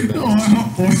 in the back.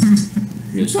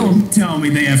 Don't tell me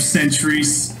they have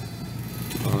sentries.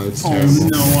 Oh, it's Oh terrible.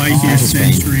 no, I hear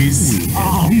sentries. It's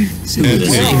Well, I need to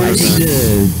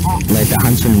let the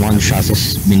Huntsman one-shot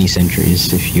this mini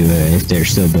sentries if they're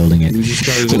still building it. We just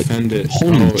gotta defend it.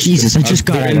 Holy Oh, Jesus, I just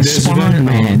got they're out in of this spawn, event?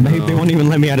 man. Oh, no. They won't even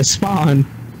let me out of spawn.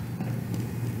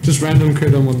 Just random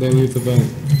crit them when they leave the vent.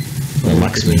 Well,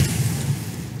 Luxman.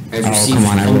 I've Oh, received come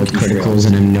on, I phone rolled control. criticals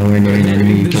and I'm nowhere near an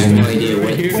enemy. You I have kidding no me? idea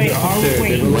what. Wait,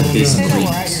 What you this said that we're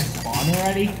means. at your spawn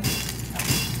already?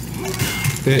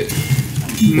 They're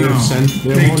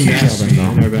more nasty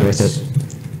No, in our worth base. it.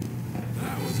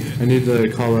 I need to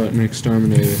call out an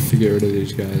exterminator to get rid of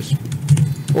these guys.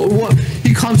 What?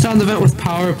 He comes down the vent with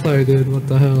power play, dude. What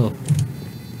the hell?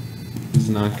 This is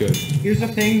not good. Here's the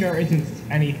thing, there isn't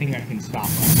anything that can stop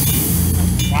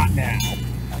us. Not now.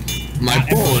 My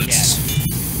Not ever bullets. again.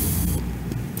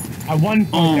 At one point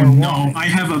Oh there no, was. I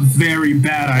have a very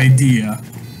bad idea.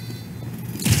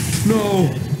 No!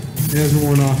 It hasn't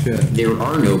worn off yet. There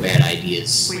are no bad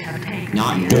ideas. We have taken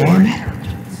Not the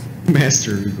more.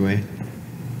 Master Uruguay.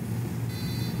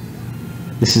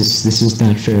 This is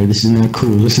not fair. This is not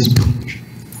cool. This is bullshit.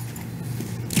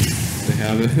 They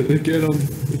have it. They get them.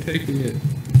 They're taking it.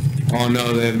 Oh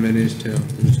no, they have minis too.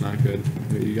 It's not good.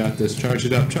 Wait, you got this. Charge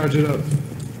it up. Charge it up.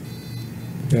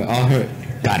 Yeah, I'll hurt.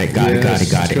 Got it. Got it. Let's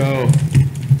Got it. go.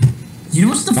 You know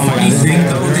what's the Oh my funny God, thing no,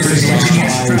 though? no, This is no, engineer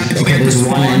no, strategy okay, at there's this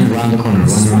one point. around the corner. One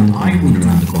around the corner. I would One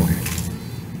around the corner.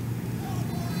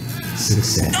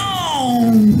 Success. No!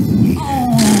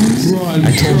 Run. I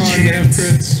told run. you. They have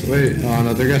crits. Wait. Oh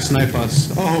no, they're gonna snipe us.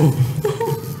 Oh.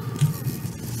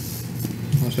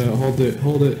 Watch out. Hold it.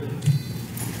 Hold it.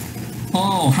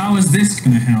 Oh, how is this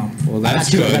gonna help? Well, I got that's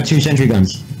two. I got good. 2 sentry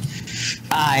guns.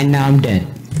 And now I'm dead.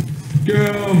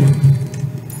 Get him.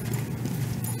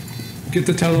 Get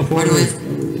the Why do I?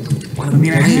 teleporter. Why, I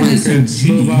mean, I why am have I? this Crits.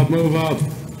 G. Move up. Move up.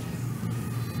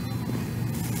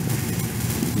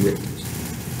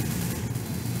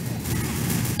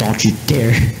 Don't you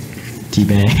dare.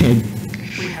 Teabag.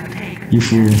 We have taken You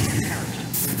fool.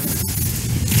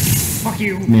 Fuck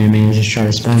you. Man, just try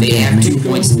to spawn. They kill have me. 2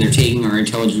 points and they're taking our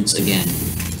intelligence again.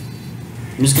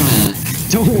 I'm just gonna.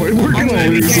 Don't worry, we're gonna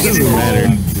lose. It doesn't matter.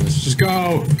 Let's just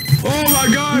go. Oh my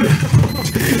god.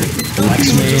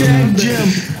 Luxman. Jim.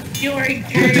 You ain't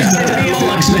carrying me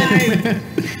alive.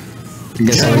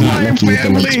 Guess I'm not lucky with the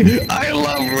Luxman. I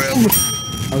love him.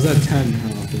 I was at 10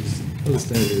 health. It was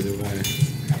dead either way.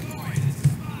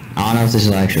 I don't know if this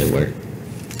will actually work.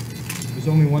 There's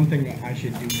only one thing that I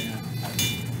should do now.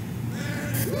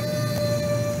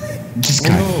 Just Oh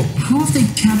cut. no. How have they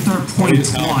capped our point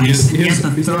He's out. twice, and He's- yet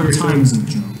the he's third over time here. is a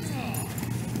joke?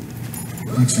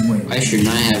 Actually, wait. I should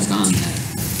not have gotten that.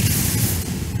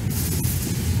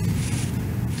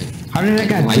 How did I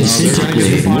got Why Trying to get the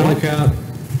disintegrated? final What? cap.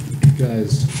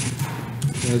 Guys,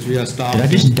 we gotta stop Did I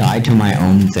them. just die to my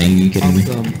own thing? You kidding me?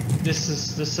 Stop them. This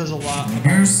says a lot.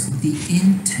 Where's the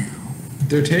intel?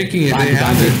 They're taking it. Fine, They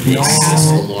have it. This says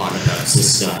a lot about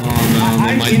this stuff. Oh no,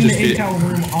 they I'm might in the just be. intel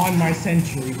room on my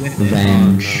sentry with it.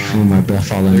 Revenge. Oh, my breath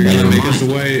falling They're gonna down. make us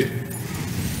wait.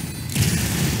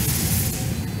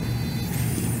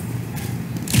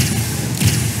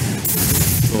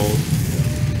 Gold.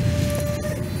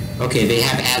 Okay, they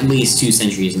have at least 2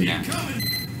 sentries in there.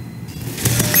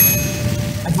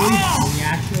 I believe me,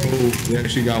 actually. Oh, we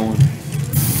actually got one.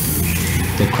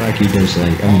 The cracky does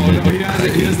like, I Oh mean, no, the he has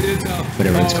it. He has the intel.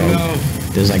 whatever it's Oh, called. no.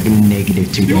 There's like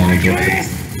negative 2 You wanna damage. do with it.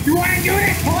 this? You wanna do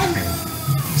this, punk?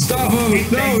 Stop him!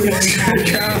 No, he's gonna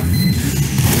count.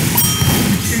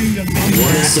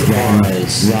 What a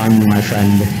surprise. Run, my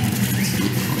friend.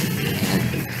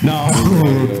 No.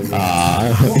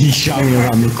 He shot me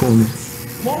around the corner.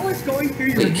 What was going through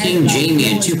your Wait, head? King about Jamie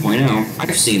at killing 2.0.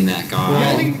 I've seen that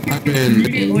guy I've been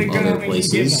immediately in gonna other give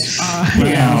places. us?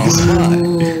 Well,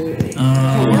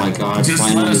 Oh my god, just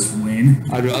finally. let us win.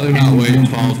 I'd rather not wait won't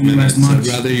 12 do as minutes. I'd much.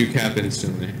 rather you cap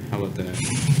instantly. How about that?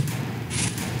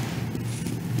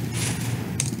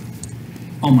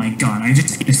 Oh my god, I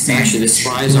just need to say. Actually, the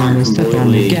spies aren't Step on the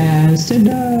completely. gas to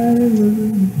die.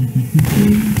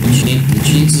 The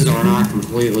chances are not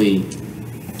completely.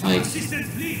 Like,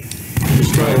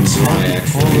 Just try and high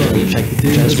actually. I mean,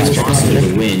 it's possible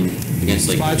to win against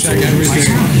like. Spy check soldiers.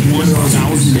 everything.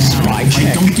 1,000 Spy health. I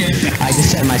check. don't get that. I just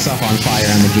set myself on fire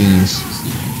on the genius.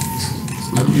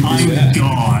 My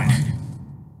god.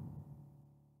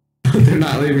 They're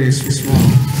not leaving us small.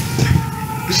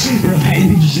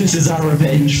 Revenge. This is our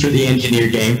revenge for the engineer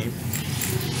game.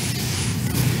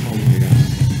 Oh my god.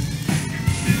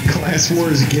 Class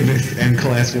wars giveth and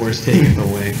class wars taketh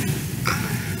away.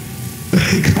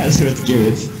 Class with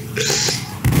giveth.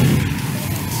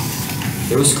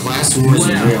 There was class wars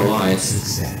in Wow. real life.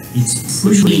 It's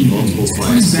Between pretty, multiple it's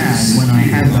pretty classes. bad when I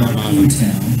have the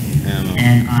intel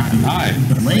and I'm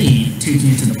delayed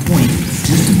taking it to the point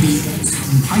just to be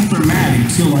hyper mad and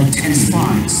kill like 10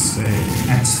 spies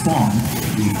at spawn.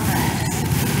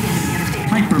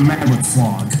 Hyper mad with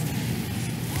Flog.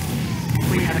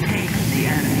 We have taken the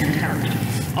enemy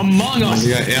intelligence. Among Us.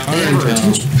 You got AR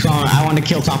intel. Tom, I want to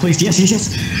kill Tom, please. Yes, yes,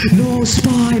 yes. No,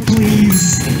 Spy,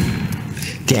 please.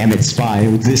 Damn it, Spy.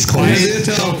 This close.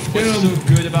 What's so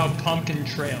good about Pumpkin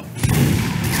Trail?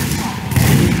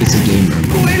 It's a gamer.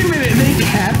 Wait a minute, they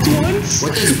capped once?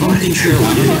 What does Pumpkin Trail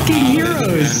What do? fucking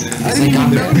heroes? I didn't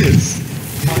even notice.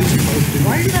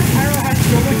 Why does that Pyro have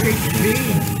so much HP?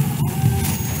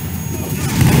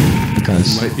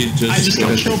 Because Might be just I just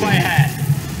got killed by a hat.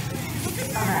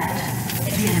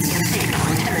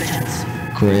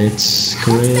 crits,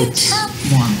 crits.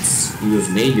 Once. You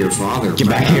have made your father Get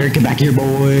back proud. here,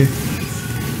 boy.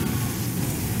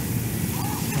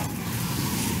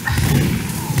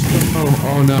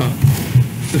 Oh no.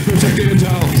 Protect the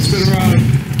intel. Spin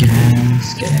around.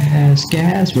 Gas, gas,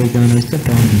 gas. We're gonna step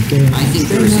on the gas. I think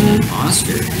there's an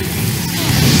imposter.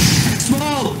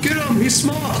 Small! Get him! He's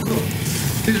small!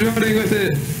 He's running with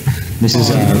it. This is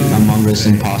Among Us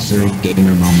imposter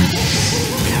gamer moment.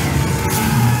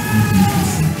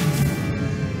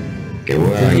 Okay,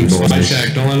 where are you Spy boys?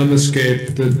 check. Don't let him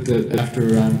escape the after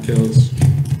round kills.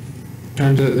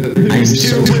 Trying to. I'm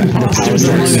so fast. imposters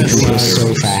The among us. was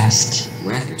so fast.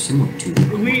 Rather similar to.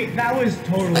 That was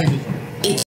totally.